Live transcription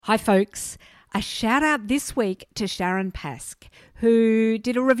Hi folks, a shout out this week to Sharon Pask, who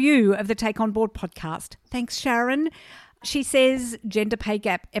did a review of the Take On Board podcast. Thanks, Sharon. She says, Gender Pay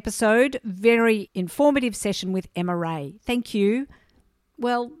Gap episode, very informative session with Emma Ray. Thank you.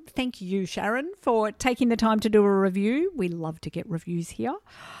 Well, thank you, Sharon, for taking the time to do a review. We love to get reviews here.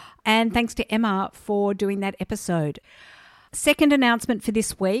 And thanks to Emma for doing that episode. Second announcement for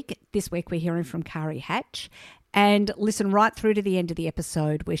this week. This week we're hearing from Kari Hatch. And listen right through to the end of the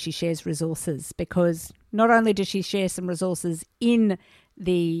episode where she shares resources, because not only does she share some resources in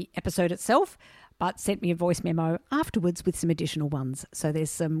the episode itself, but sent me a voice memo afterwards with some additional ones. So there's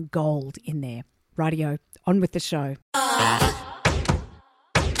some gold in there. Rightio, on with the show.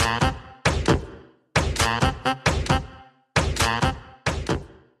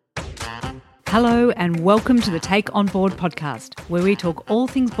 Hello and welcome to the Take On Board podcast, where we talk all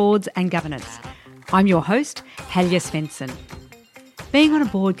things boards and governance. I'm your host, Helja Svensson. Being on a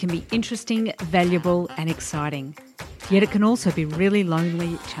board can be interesting, valuable and exciting, yet it can also be really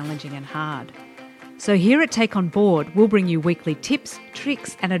lonely, challenging and hard. So here at Take On Board, we'll bring you weekly tips,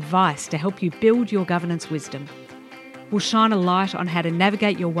 tricks and advice to help you build your governance wisdom. We'll shine a light on how to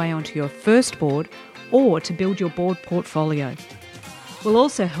navigate your way onto your first board or to build your board portfolio. We'll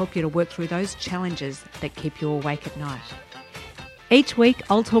also help you to work through those challenges that keep you awake at night. Each week,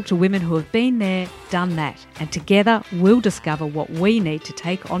 I'll talk to women who have been there, done that, and together we'll discover what we need to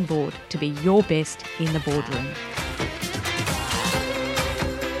take on board to be your best in the boardroom.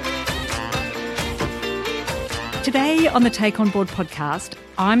 Today on the Take On Board podcast,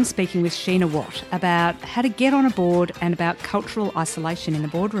 I'm speaking with Sheena Watt about how to get on a board and about cultural isolation in the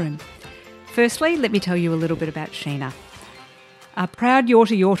boardroom. Firstly, let me tell you a little bit about Sheena. A proud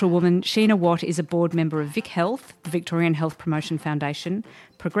Yorta woman, Sheena Watt is a board member of Vic Health, the Victorian Health Promotion Foundation,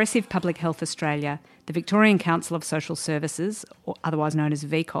 Progressive Public Health Australia, the Victorian Council of Social Services, or otherwise known as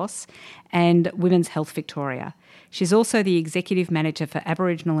VCOS, and Women's Health Victoria. She's also the Executive Manager for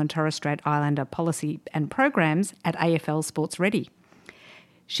Aboriginal and Torres Strait Islander Policy and Programs at AFL Sports Ready.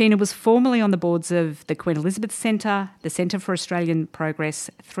 Sheena was formerly on the boards of the Queen Elizabeth Centre, the Centre for Australian Progress,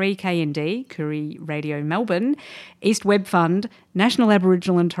 3KND, Koori Radio Melbourne, East Web Fund, National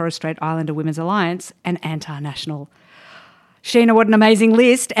Aboriginal and Torres Strait Islander Women's Alliance and Antar National. Sheena, what an amazing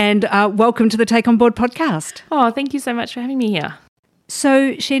list, and welcome to the Take On Board podcast. Oh, thank you so much for having me here.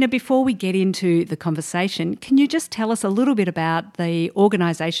 So, Sheena, before we get into the conversation, can you just tell us a little bit about the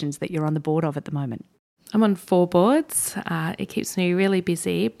organisations that you're on the board of at the moment? I'm on 4 boards. It keeps me really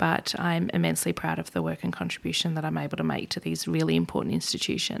busy, but I'm immensely proud of the work and contribution that I'm able to make to these really important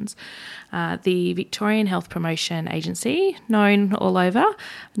institutions. The Victorian Health Promotion Agency, known all over,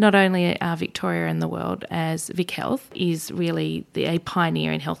 not only Victoria and the world as Vic Health, is really a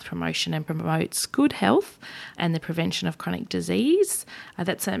pioneer in health promotion and promotes good health and the prevention of chronic disease.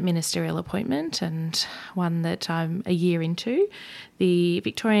 That's a ministerial appointment and one that I'm a year into. The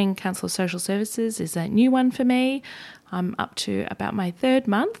Victorian Council of Social Services is a new one for me. I'm up to about my 3rd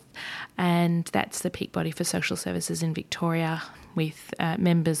month, and that's the peak body for social services in Victoria with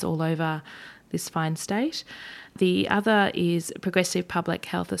members all over this fine state. The other is Progressive Public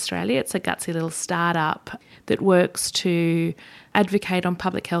Health Australia. It's a gutsy little startup that works to advocate on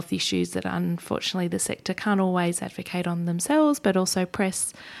public health issues that unfortunately the sector can't always advocate on themselves, but also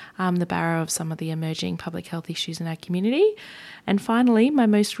press the barrow of some of the emerging public health issues in our community. And finally, my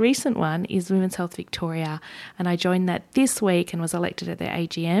most recent one is Women's Health Victoria, and I joined that this week and was elected at their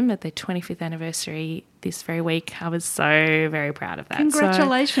AGM at their 25th anniversary this very week. I was so very proud of that.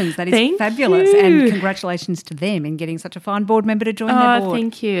 Congratulations. That is fabulous. And congratulations to them in getting such a fine board member to join their board.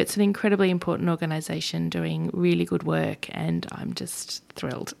 Thank you. It's an incredibly important organisation doing really good work, and I'm just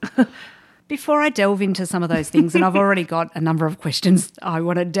thrilled. Before I delve into some of those things, and I've already got a number of questions I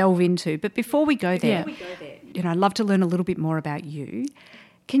want to delve into, but before we go there, I'd love to learn a little bit more about you.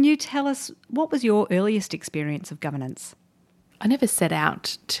 Can you tell us, what was your earliest experience of governance? I never set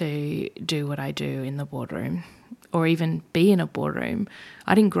out to do what I do in the boardroom or even be in a boardroom.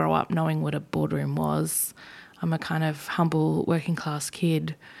 I didn't grow up knowing what a boardroom was. I'm a kind of humble working class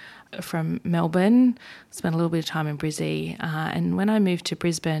kid from Melbourne, spent a little bit of time in Brizzy, and when I moved to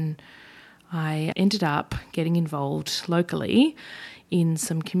Brisbane, I ended up getting involved locally in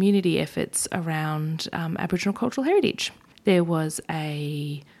some community efforts around Aboriginal cultural heritage. There was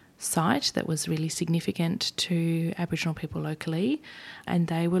a site that was really significant to Aboriginal people locally, and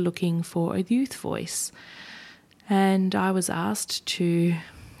they were looking for a youth voice. And I was asked to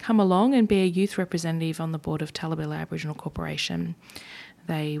come along and be a youth representative on the board of Talabilla Aboriginal Corporation.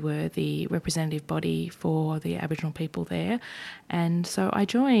 They were the representative body for the Aboriginal people there. And so I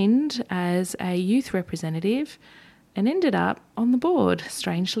joined as a youth representative and ended up on the board,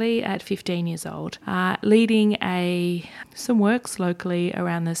 strangely, at 15 years old, leading some works locally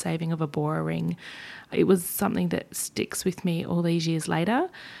around the saving of a Bora ring. It was something that sticks with me all these years later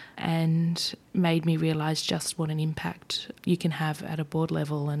and made me realise just what an impact you can have at a board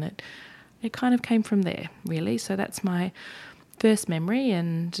level, and it kind of came from there, really. So that's my first memory,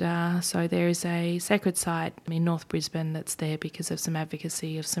 and so there is a sacred site in North Brisbane that's there because of some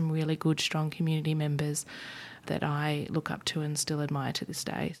advocacy of some really good, strong community members that I look up to and still admire to this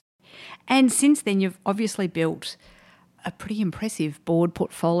day. And since then, you've obviously built a pretty impressive board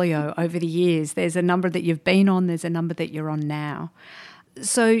portfolio over the years. There's a number that you've been on, there's a number that you're on now.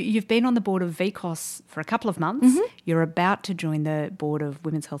 So you've been on the board of VCOS for a couple of months. Mm-hmm. You're about to join the board of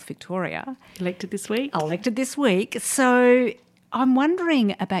Women's Health Victoria. Elected this week. So I'm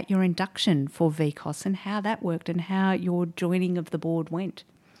wondering about your induction for VCOS and how that worked and how your joining of the board went.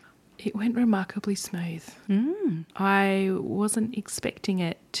 It went remarkably smooth. I wasn't expecting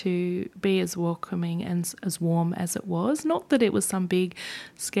it to be as welcoming and as warm as it was. Not that it was some big,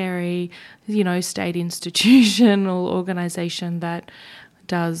 scary, state institution or organisation that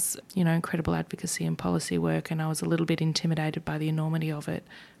does, incredible advocacy and policy work, and I was a little bit intimidated by the enormity of it,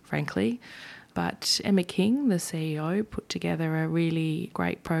 frankly. But Emma King, the CEO, put together a really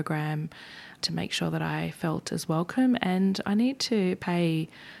great program to make sure that I felt as welcome, and I need to pay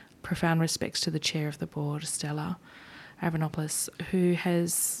profound respects to the chair of the board, Stella Avranopoulos, who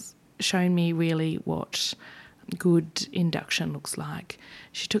has shown me really what good induction looks like.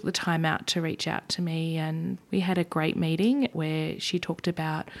 She took the time out to reach out to me, and we had a great meeting where she talked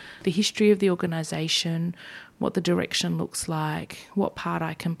about the history of the organisation, what the direction looks like, what part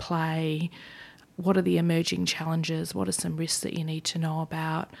I can play, what are the emerging challenges, what are some risks that you need to know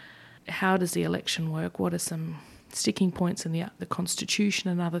about, how does the election work, what are some sticking points in the Constitution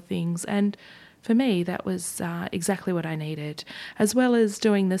and other things. And for me, that was exactly what I needed, as well as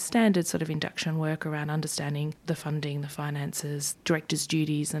doing the standard sort of induction work around understanding the funding, the finances, directors'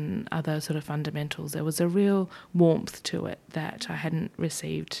 duties and other sort of fundamentals. There was a real warmth to it that I hadn't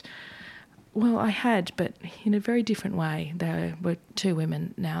received. Well, I had, but in a very different way. There were two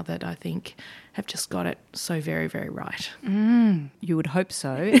women now that I think have just got it so very, very right. You would hope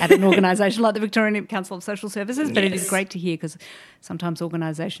so at an organisation like the Victorian Council of Social Services, but It is great to hear because sometimes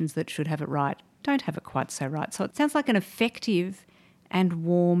organisations that should have it right don't have it quite so right. So it sounds like an effective and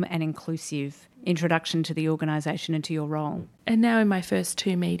warm and inclusive introduction to the organisation and to your role. And now in my first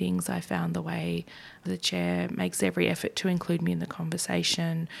two meetings, I found the way the chair makes every effort to include me in the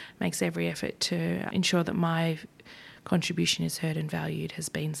conversation, makes every effort to ensure that my contribution is heard and valued, has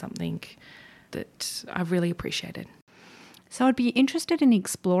been something that I've really appreciated. So I'd be interested in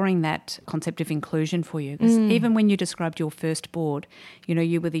exploring that concept of inclusion for you, because even when you described your first board,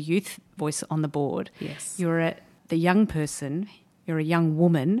 you were the youth voice on the board. Yes. You're the young person, you're a young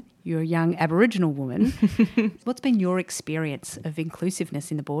woman, you're a young Aboriginal woman. What's been your experience of inclusiveness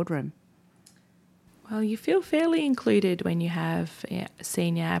in the boardroom? Well, you feel fairly included when you have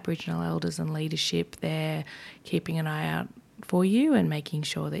senior Aboriginal elders and leadership there keeping an eye out for you and making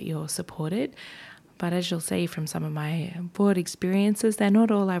sure that you're supported. But as you'll see from some of my board experiences, they're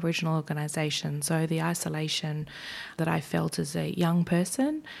not all Aboriginal organisations. So the isolation that I felt as a young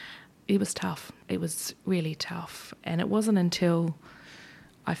person, it was tough. It was really tough. And it wasn't until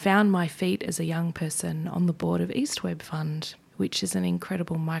I found my feet as a young person on the board of EastWeb Fund, which is an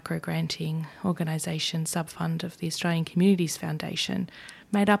incredible micro-granting organisation, sub-fund of the Australian Communities Foundation,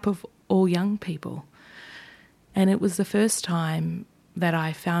 made up of all young people. And it was the first time that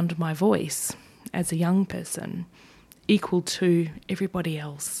I found my voice as a young person equal to everybody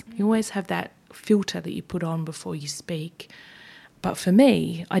else. You always have that filter that you put on before you speak. But for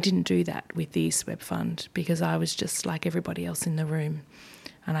me, I didn't do that with the EastWeb Fund because I was just like everybody else in the room.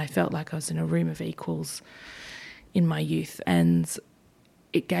 And I felt like I was in a room of equals in my youth. And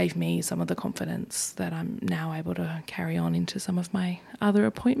it gave me some of the confidence that I'm now able to carry on into some of my other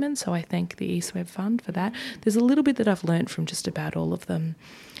appointments. So I thank the EastWeb Fund for that. There's a little bit that I've learnt from just about all of them.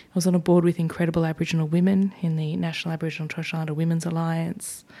 I was on a board with incredible Aboriginal women in the National Aboriginal and Torres Strait Islander Women's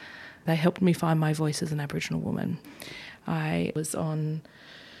Alliance. They helped me find my voice as an Aboriginal woman. I was on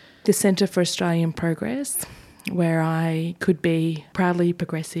the Centre for Australian Progress, where I could be proudly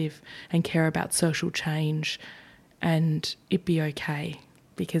progressive and care about social change and it be okay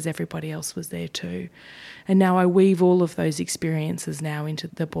because everybody else was there too. And now I weave all of those experiences now into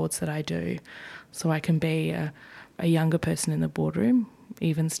the boards that I do. So I can be a younger person in the boardroom,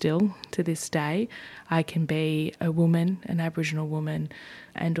 even still to this day. I can be a woman, an Aboriginal woman,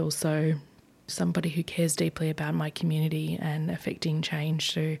 and also somebody who cares deeply about my community and affecting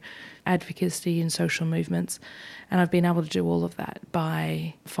change through advocacy and social movements. And I've been able to do all of that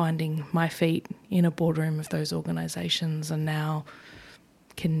by finding my feet in a boardroom of those organisations, and now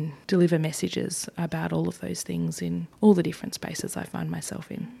can deliver messages about all of those things in all the different spaces I find myself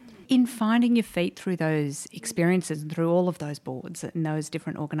in. In finding your feet through those experiences and through all of those boards and those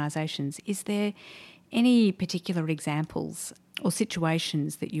different organisations, is there any particular examples or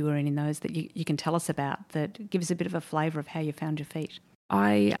situations that you were in those that you can tell us about that give us a bit of a flavour of how you found your feet?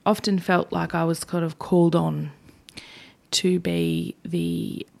 I often felt like I was kind of called on to be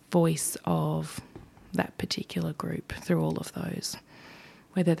the voice of that particular group through all of those,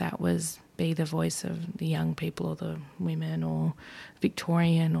 whether that was be the voice of the young people or the women or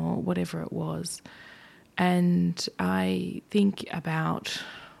Victorian or whatever it was. And I think about,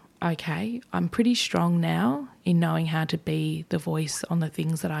 okay, I'm pretty strong now in knowing how to be the voice on the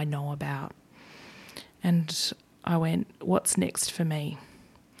things that I know about. And I went, what's next for me?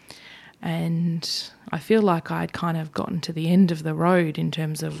 And I feel like I'd kind of gotten to the end of the road in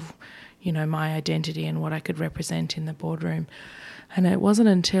terms of, my identity and what I could represent in the boardroom. And it wasn't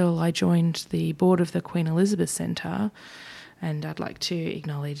until I joined the board of the Queen Elizabeth Centre, and I'd like to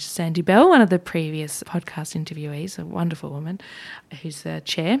acknowledge Sandy Bell, one of the previous podcast interviewees, a wonderful woman who's the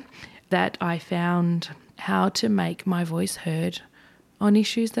chair, that I found how to make my voice heard on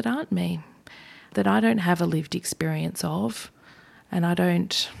issues that aren't me, that I don't have a lived experience of, and I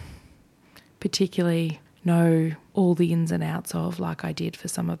don't particularly know all the ins and outs of like I did for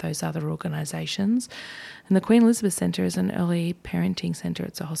some of those other organisations. And the Queen Elizabeth Centre is an early parenting centre.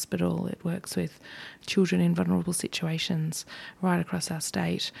 It's a hospital. It works with children in vulnerable situations right across our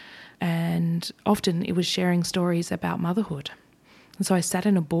state. And often it was sharing stories about motherhood. And so I sat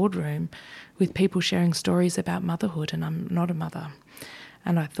in a boardroom with people sharing stories about motherhood, and I'm not a mother.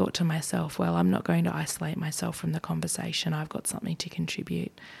 And I thought to myself, well, I'm not going to isolate myself from the conversation. I've got something to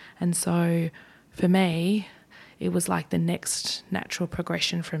contribute. And so for me, it was like the next natural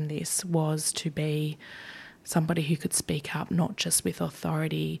progression from this was to be somebody who could speak up, not just with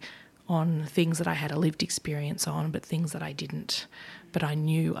authority on things that I had a lived experience on, but things that I didn't, but I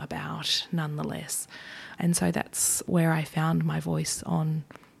knew about nonetheless. And so that's where I found my voice on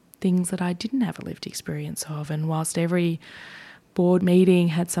things that I didn't have a lived experience of. And whilst every board meeting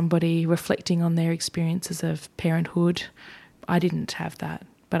had somebody reflecting on their experiences of parenthood, I didn't have that.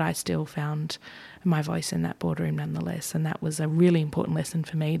 But I still found my voice in that boardroom nonetheless. And that was a really important lesson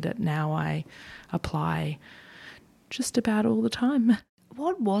for me that now I apply just about all the time.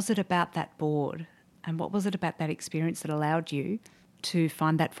 What was it about that board and what was it about that experience that allowed you to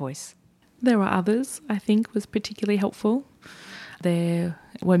find that voice? There were others I think was particularly helpful. There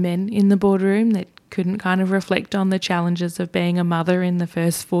were men in the boardroom that couldn't kind of reflect on the challenges of being a mother in the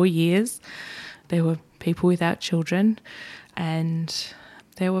first 4 years. There were people without children, and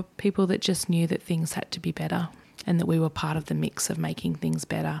there were people that just knew that things had to be better and that we were part of the mix of making things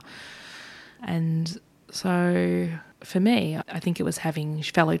better. And so for me, I think it was having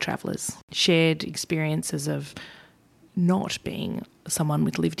fellow travellers, shared experiences of not being someone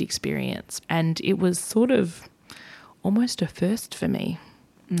with lived experience. And it was sort of almost a first for me,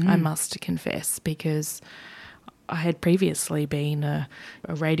 I must confess, because I had previously been a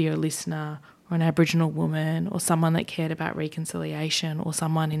radio listener or an Aboriginal woman or someone that cared about reconciliation or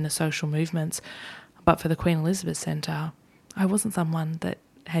someone in the social movements. But for the Queen Elizabeth Centre, I wasn't someone that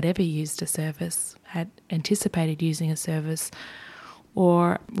had ever used a service, had anticipated using a service,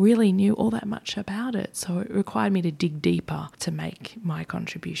 or really knew all that much about it. So it required me to dig deeper to make my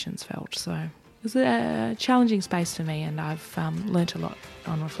contributions felt. So it was a challenging space for me, and I've learnt a lot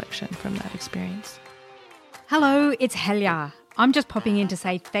on reflection from that experience. Hello, it's Helia. I'm just popping in to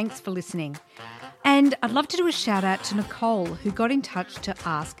say thanks for listening. And I'd love to do a shout out to Nicole, who got in touch to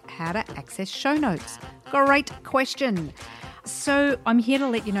ask how to access show notes. Great question. So I'm here to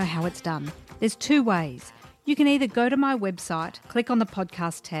let you know how it's done. There's two ways. You can either go to my website, click on the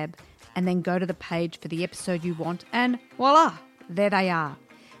podcast tab, and then go to the page for the episode you want, and voila, there they are.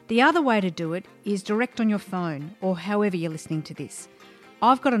 The other way to do it is direct on your phone or however you're listening to this.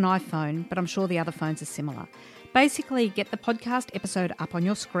 I've got an iPhone, but I'm sure the other phones are similar. Basically, get the podcast episode up on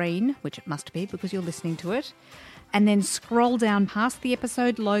your screen, which it must be because you're listening to it, and then scroll down past the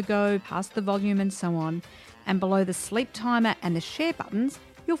episode logo, past the volume and so on, and below the sleep timer and the share buttons,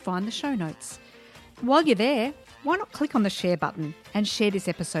 you'll find the show notes. While you're there, why not click on the share button and share this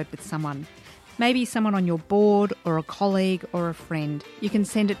episode with someone? Maybe someone on your board or a colleague or a friend. You can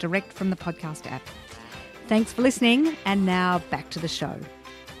send it direct from the podcast app. Thanks for listening, and now back to the show.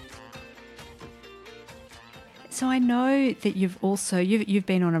 So I know that you've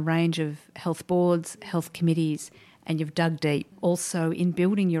been on a range of health boards, health committees, and you've dug deep also in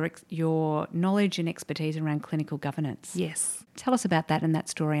building your knowledge and expertise around clinical governance. Yes. Tell us about that and that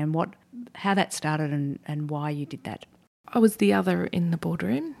story and how that started and why you did that. I was the other in the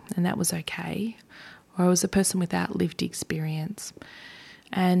boardroom, and that was okay. Or I was a person without lived experience.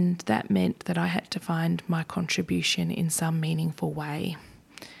 And that meant that I had to find my contribution in some meaningful way.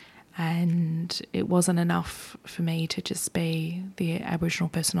 And it wasn't enough for me to just be the Aboriginal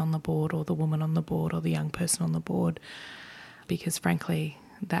person on the board or the woman on the board or the young person on the board, because frankly,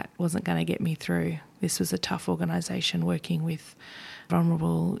 that wasn't going to get me through. This was a tough organisation working with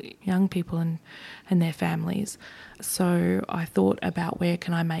vulnerable young people and their families. So I thought about where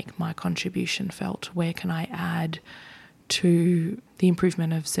can I make my contribution felt? Where can I add to the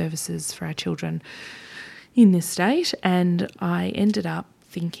improvement of services for our children in this state? And I ended up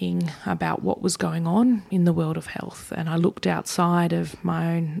thinking about what was going on in the world of health. And I looked outside of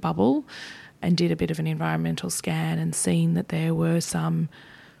my own bubble and did a bit of an environmental scan and seen that there were some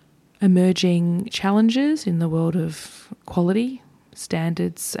emerging challenges in the world of quality,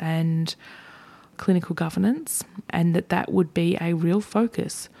 standards and clinical governance, and that would be a real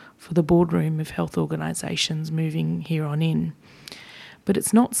focus for the boardroom of health organisations moving here on in. But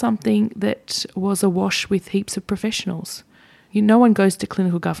it's not something that was awash with heaps of professionals. No one goes to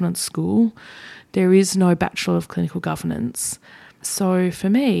clinical governance school. There is no Bachelor of Clinical Governance. So for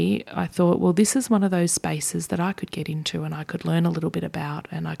me, I thought, well, this is one of those spaces that I could get into and I could learn a little bit about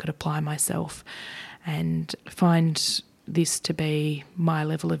and I could apply myself and find this to be my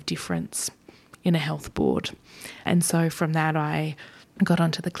level of difference in a health board. And so from that, I got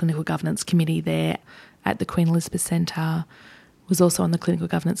onto the Clinical Governance Committee there at the Queen Elizabeth Centre, was also on the Clinical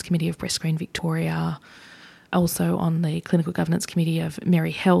Governance Committee of Breast Screen Victoria, also on the Clinical Governance Committee of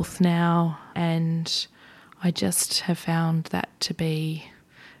Merry Health now, and I just have found that to be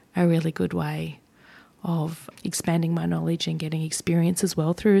a really good way of expanding my knowledge and getting experience as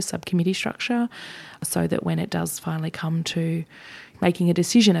well through a subcommittee structure, so that when it does finally come to making a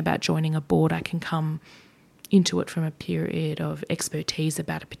decision about joining a board, I can come into it from a period of expertise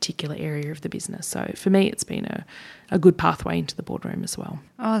about a particular area of the business. So for me, it's been a good pathway into the boardroom as well.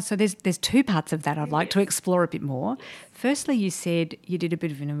 Oh, so there's two parts of that I'd like to explore a bit more. Firstly, you said you did a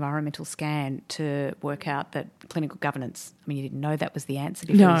bit of an environmental scan to work out that clinical governance, I mean, you didn't know that was the answer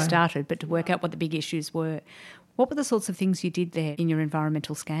before you started, but to work out what the big issues were. What were the sorts of things you did there in your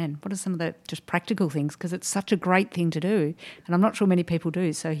environmental scan? What are some of the just practical things? Because it's such a great thing to do, and I'm not sure many people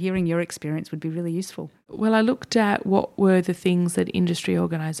do. So hearing your experience would be really useful. Well, I looked at what were the things that industry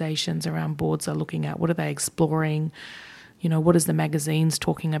organisations around boards are looking at. What are they exploring? What is the magazines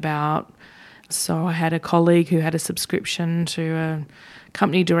talking about? So I had a colleague who had a subscription to a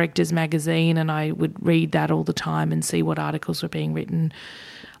company directors magazine, and I would read that all the time and see what articles were being written.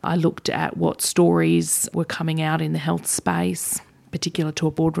 I looked at what stories were coming out in the health space, particular to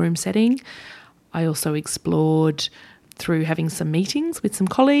a boardroom setting. I also explored through having some meetings with some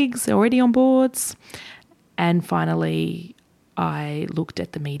colleagues already on boards. And finally, I looked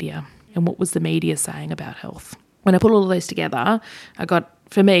at the media and what was the media saying about health. When I put all of those together, I got,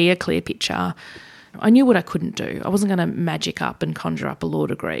 for me, a clear picture. I knew what I couldn't do. I wasn't going to magic up and conjure up a law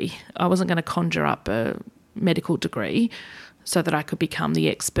degree. I wasn't going to conjure up a medical degree so that I could become the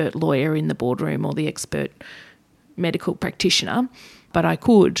expert lawyer in the boardroom or the expert medical practitioner. But I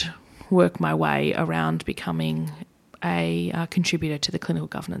could work my way around becoming a contributor to the clinical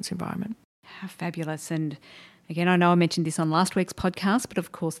governance environment. How fabulous. And again, I know I mentioned this on last week's podcast, but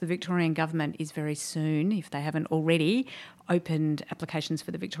of course the Victorian Government is very soon, if they haven't already, opened applications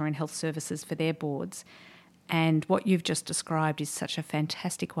for the Victorian Health Services for their boards. And what you've just described is such a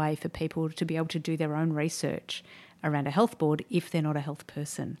fantastic way for people to be able to do their own research around a health board if they're not a health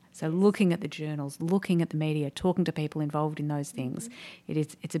person. So looking at the journals, looking at the media, talking to people involved in those things,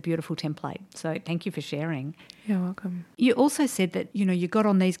 it's a beautiful template. So thank you for sharing. You're welcome. You also said that, you got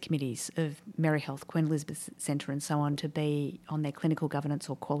on these committees of Merry Health, Queen Elizabeth Centre and so on to be on their clinical governance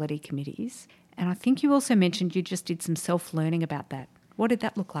or quality committees. And I think you also mentioned you just did some self-learning about that. What did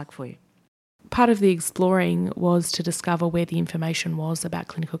that look like for you? Part of the exploring was to discover where the information was about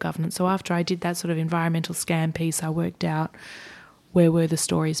clinical governance. So after I did that sort of environmental scan piece, I worked out where were the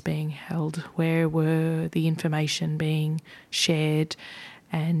stories being held, where were the information being shared,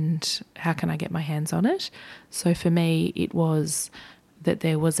 and how can I get my hands on it. So for me, it was that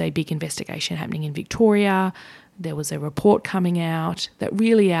there was a big investigation happening in Victoria. There was a report coming out that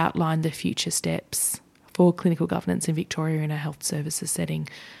really outlined the future steps for clinical governance in Victoria in a health services setting.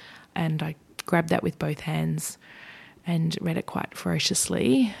 And I grabbed that with both hands and read it quite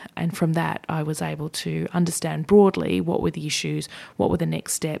ferociously. And from that, I was able to understand broadly what were the issues, what were the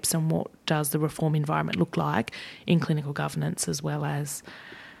next steps, and what does the reform environment look like in clinical governance, as well as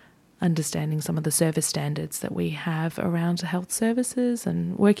understanding some of the service standards that we have around health services.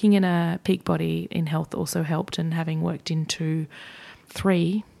 And working in a peak body in health also helped, and having worked into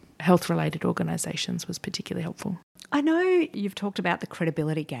 3 health-related organisations was particularly helpful. I know you've talked about the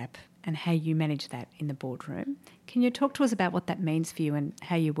credibility gap and how you manage that in the boardroom. Can you talk to us about what that means for you and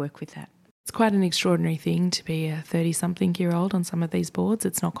how you work with that? It's quite an extraordinary thing to be a 30-something-year-old on some of these boards.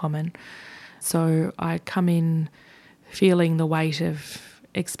 It's not common. So I come in feeling the weight of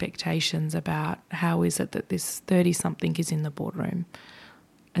expectations about how is it that this 30-something is in the boardroom.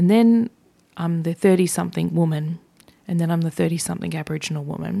 And then I'm the 30-something woman, and then I'm the 30-something Aboriginal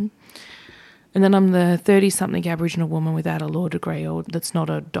woman. And then I'm the 30-something Aboriginal woman without a law degree, or that's not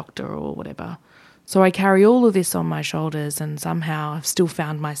a doctor or whatever. So I carry all of this on my shoulders, and somehow I've still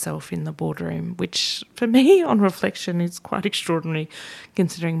found myself in the boardroom, which for me, on reflection, is quite extraordinary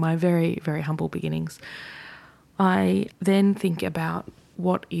considering my very, very humble beginnings. I then think about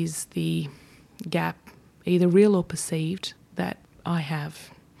what is the gap, either real or perceived, that I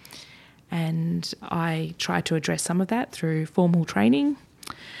have. And I try to address some of that through formal training,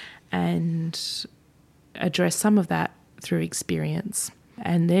 and address some of that through experience.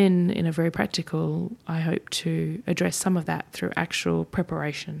 And then in a very practical, I hope to address some of that through actual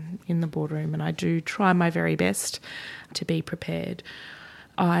preparation in the boardroom. And I do try my very best to be prepared.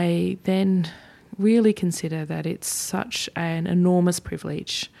 I then really consider that it's such an enormous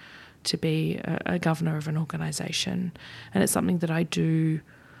privilege to be a governor of an organisation. And it's something that I do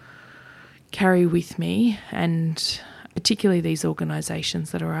carry with me, and particularly these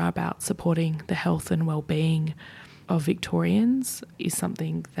organisations that are about supporting the health and well-being of Victorians is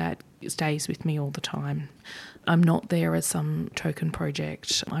something that stays with me all the time. I'm not there as some token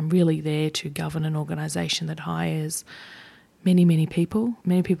project. I'm really there to govern an organisation that hires many, many people.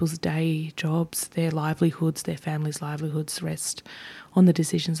 Many people's day jobs, their livelihoods, their families' livelihoods rest on the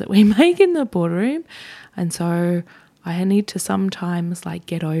decisions that we make in the boardroom. And so I need to sometimes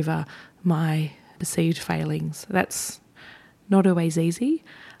get over my perceived failings. That's not always easy,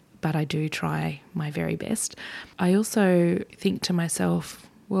 but I do try my very best. I also think to myself,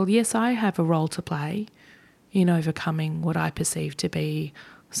 well, yes, I have a role to play in overcoming what I perceive to be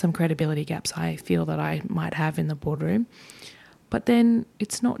some credibility gaps I feel that I might have in the boardroom. But then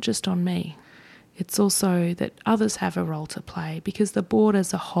it's not just on me. It's also that others have a role to play, because the board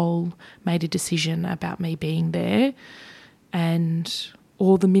as a whole made a decision about me being there,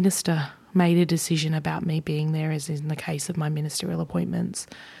 or the minister made a decision about me being there, as in the case of my ministerial appointments.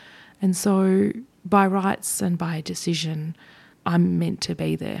 And so by rights and by decision, I'm meant to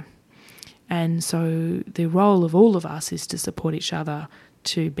be there. And so the role of all of us is to support each other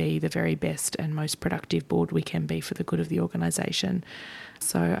to be the very best and most productive board we can be for the good of the organisation.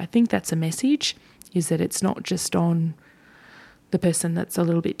 So I think that's a message, is that it's not just on the person that's a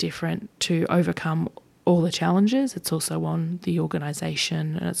little bit different to overcome all the challenges. It's also on the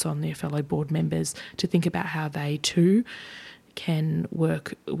organisation, and it's on their fellow board members to think about how they too can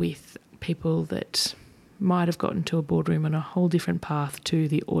work with people that might have gotten to a boardroom on a whole different path to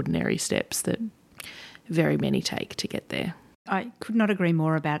the ordinary steps that very many take to get there. I could not agree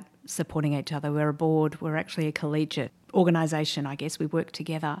more about supporting each other. We're a board, we're actually a collegiate organisation, I guess. We work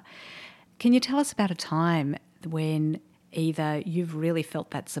together. Can you tell us about a time when either you've really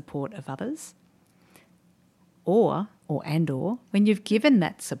felt that support of others, or when you've given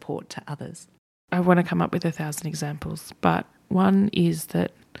that support to others? I want to come up with 1,000 examples, but one is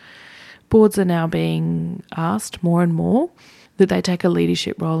that boards are now being asked more and more that they take a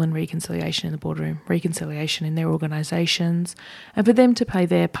leadership role in reconciliation in the boardroom, reconciliation in their organisations, and for them to play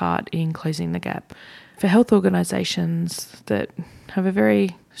their part in closing the gap. For health organisations that have a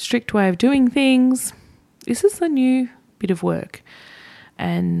very strict way of doing things, this is a new bit of work.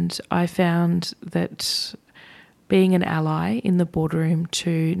 And I found that being an ally in the boardroom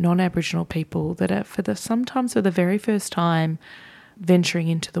to non-Aboriginal people that are sometimes for the very first time venturing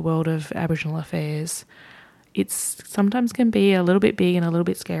into the world of Aboriginal affairs, it's sometimes can be a little bit big and a little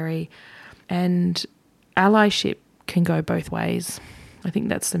bit scary, and allyship can go both ways. I think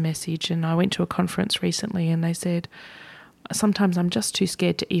that's the message. And I went to a conference recently and they said, sometimes I'm just too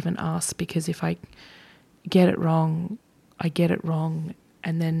scared to even ask, because if I get it wrong, I get it wrong,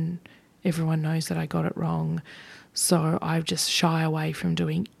 and then everyone knows that I got it wrong. So I just shy away from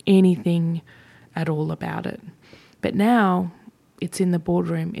doing anything at all about it. But now it's in the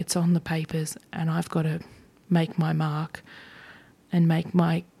boardroom, it's on the papers, and I've got to make my mark and make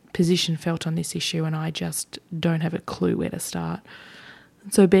my position felt on this issue, and I just don't have a clue where to start.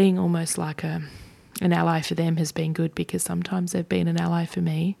 So being almost like an ally for them has been good, because sometimes they've been an ally for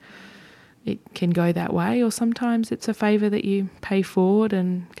me. It can go that way, or sometimes it's a favour that you pay forward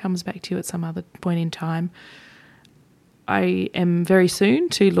and comes back to you at some other point in time. I am very soon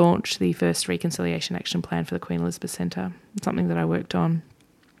to launch the first Reconciliation Action Plan for the Queen Elizabeth Centre. It's something that I worked on.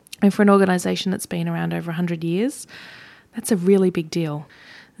 And for an organisation that's been around over 100 years, that's a really big deal.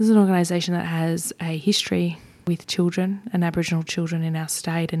 This is an organisation that has a history with children and Aboriginal children in our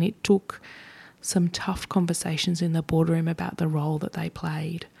state, and it took some tough conversations in the boardroom about the role that they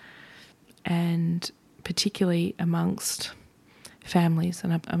played, and particularly amongst families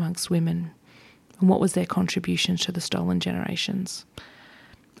and amongst women, and what was their contributions to the stolen generations.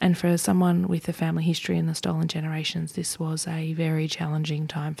 And for someone with a family history in the stolen generations, this was a very challenging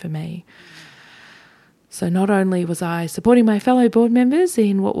time for me. So not only was I supporting my fellow board members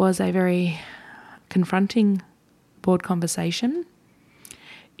in what was a very confronting board conversation,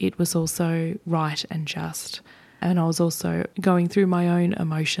 it was also right and just. And I was also going through my own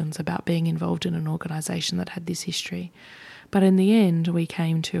emotions about being involved in an organisation that had this history. But in the end, we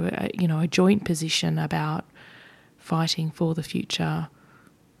came to a joint position about fighting for the future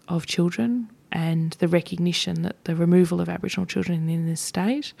of children and the recognition that the removal of Aboriginal children in this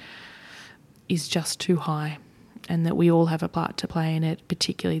state is just too high, and that we all have a part to play in it,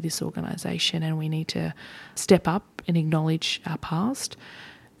 particularly this organisation, and we need to step up and acknowledge our past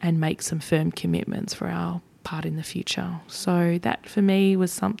and make some firm commitments for our part in the future. So that for me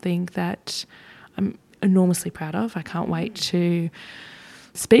was something that I'm enormously proud of. I can't wait to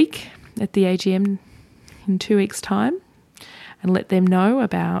speak at the AGM in 2 weeks' time and let them know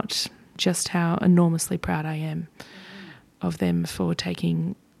about just how enormously proud I am of them for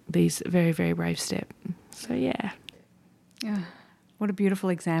taking these very, very brave steps. So, yeah. What a beautiful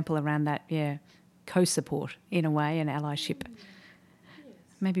example around that, co-support in a way, and allyship.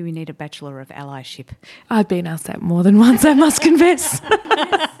 Maybe we need a Bachelor of Allyship. I've been asked that more than once, I must confess.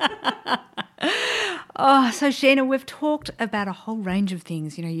 So Sheena, we've talked about a whole range of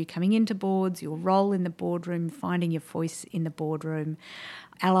things. You coming into boards, your role in the boardroom, finding your voice in the boardroom,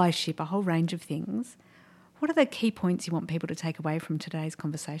 allyship, a whole range of things. What are the key points you want people to take away from today's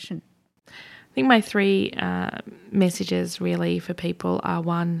conversation? I think my 3 messages really for people are,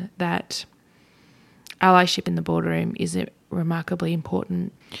 one, that allyship in the boardroom is remarkably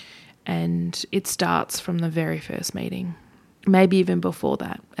important, and it starts from the very first meeting, maybe even before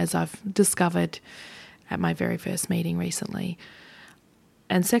that, as I've discovered at my very first meeting recently.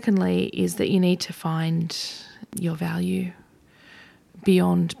 And secondly is that you need to find your value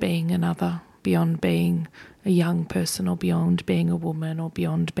beyond being another, beyond being a young person, or beyond being a woman, or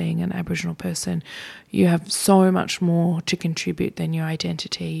beyond being an Aboriginal person. You have so much more to contribute than your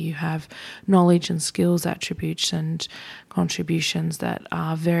identity. You have knowledge and skills, attributes and contributions that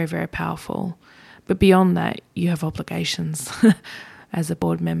are very, very powerful. But beyond that, you have obligations as a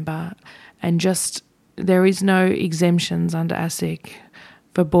board member. And just there is no exemptions under ASIC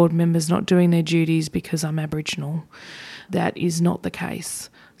for board members not doing their duties because I'm Aboriginal. That is not the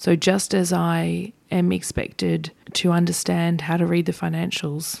case. So just as I am expected to understand how to read the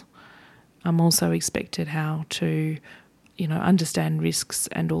financials, I'm also expected how to, understand risks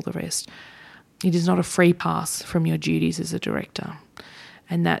and all the rest. It is not a free pass from your duties as a director.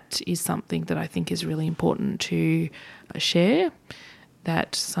 And that is something that I think is really important to share,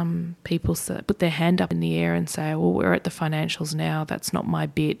 that some people put their hand up in the air and say, well, we're at the financials now, that's not my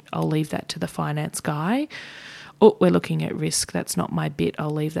bit, I'll leave that to the finance guy. Oh, we're looking at risk, that's not my bit, I'll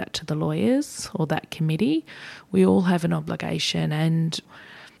leave that to the lawyers or that committee. We all have an obligation, and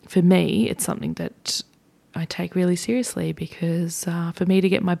for me, it's something that I take really seriously, because for me to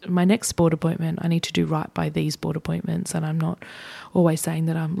get my next board appointment, I need to do right by these board appointments, and I'm not always saying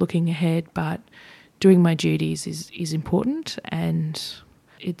that I'm looking ahead, but doing my duties is important, and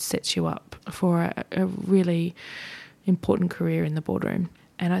it sets you up for a really important career in the boardroom.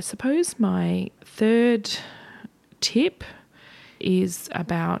 And I suppose my third tip is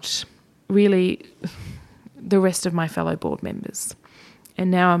about really the rest of my fellow board members. And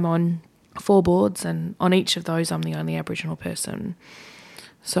now I'm on 4 boards, and on each of those I'm the only Aboriginal person.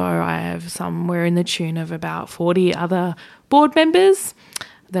 So I have somewhere in the tune of about 40 other board members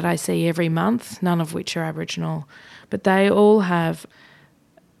that I see every month, none of which are Aboriginal. But they all have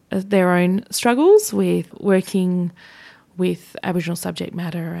their own struggles with working with Aboriginal subject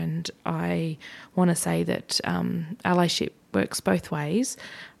matter, and I want to say that allyship works both ways,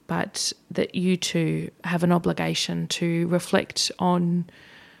 but that you too have an obligation to reflect on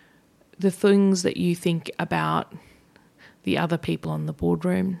the things that you think about the other people in the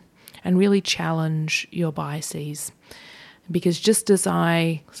boardroom and really challenge your biases. Because just as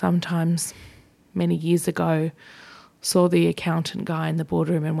I sometimes, many years ago, saw the accountant guy in the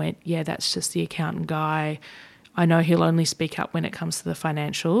boardroom and went, yeah, that's just the accountant guy. I know he'll only speak up when it comes to the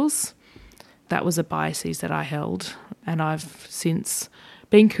financials. That was a biases that I held. And I've since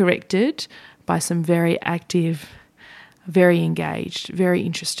been corrected by some very active, very engaged, very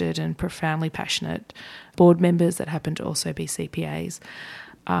interested and profoundly passionate board members that happen to also be CPAs.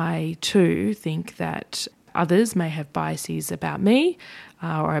 I too think that others may have biases about me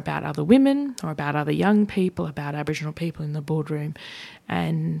or about other women or about other young people, about Aboriginal people in the boardroom.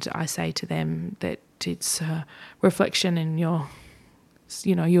 And I say to them that it's a reflection in your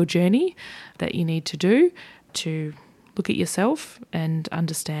journey that you need to do to look at yourself and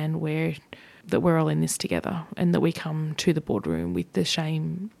understand that we're all in this together and that we come to the boardroom with the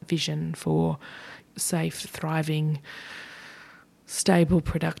same vision for safe, thriving, stable,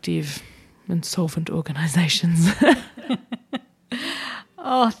 productive and solvent organisations.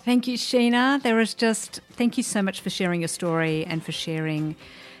 Oh, thank you, Sheena. Thank you so much for sharing your story and for sharing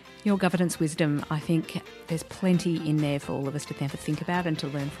your governance wisdom. I think there's plenty in there for all of us to think about and to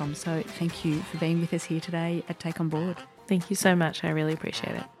learn from. So thank you for being with us here today at Take On Board. Thank you so much. I really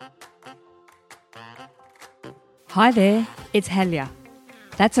appreciate it. Hi there, it's Halia.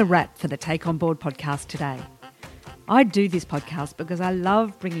 That's a wrap for the Take On Board podcast today. I do this podcast because I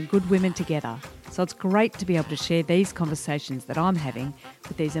love bringing good women together. So it's great to be able to share these conversations that I'm having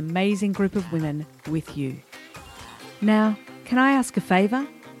with these amazing group of women with you. Now, can I ask a favour?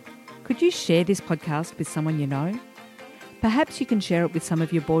 Could you share this podcast with someone you know? Perhaps you can share it with some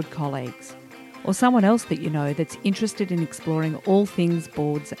of your board colleagues or someone else that you know that's interested in exploring all things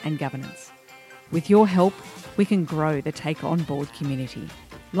boards and governance. With your help, we can grow the Take On Board community.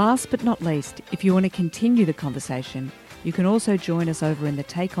 Last but not least, if you want to continue the conversation, you can also join us over in the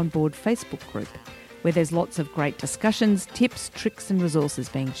Take On Board Facebook group, where there's lots of great discussions, tips, tricks and resources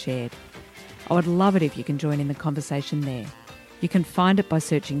being shared. I would love it if you can join in the conversation there. You can find it by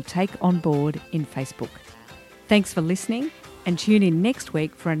searching Take On Board in Facebook. Thanks for listening and tune in next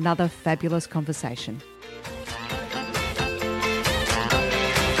week for another fabulous conversation.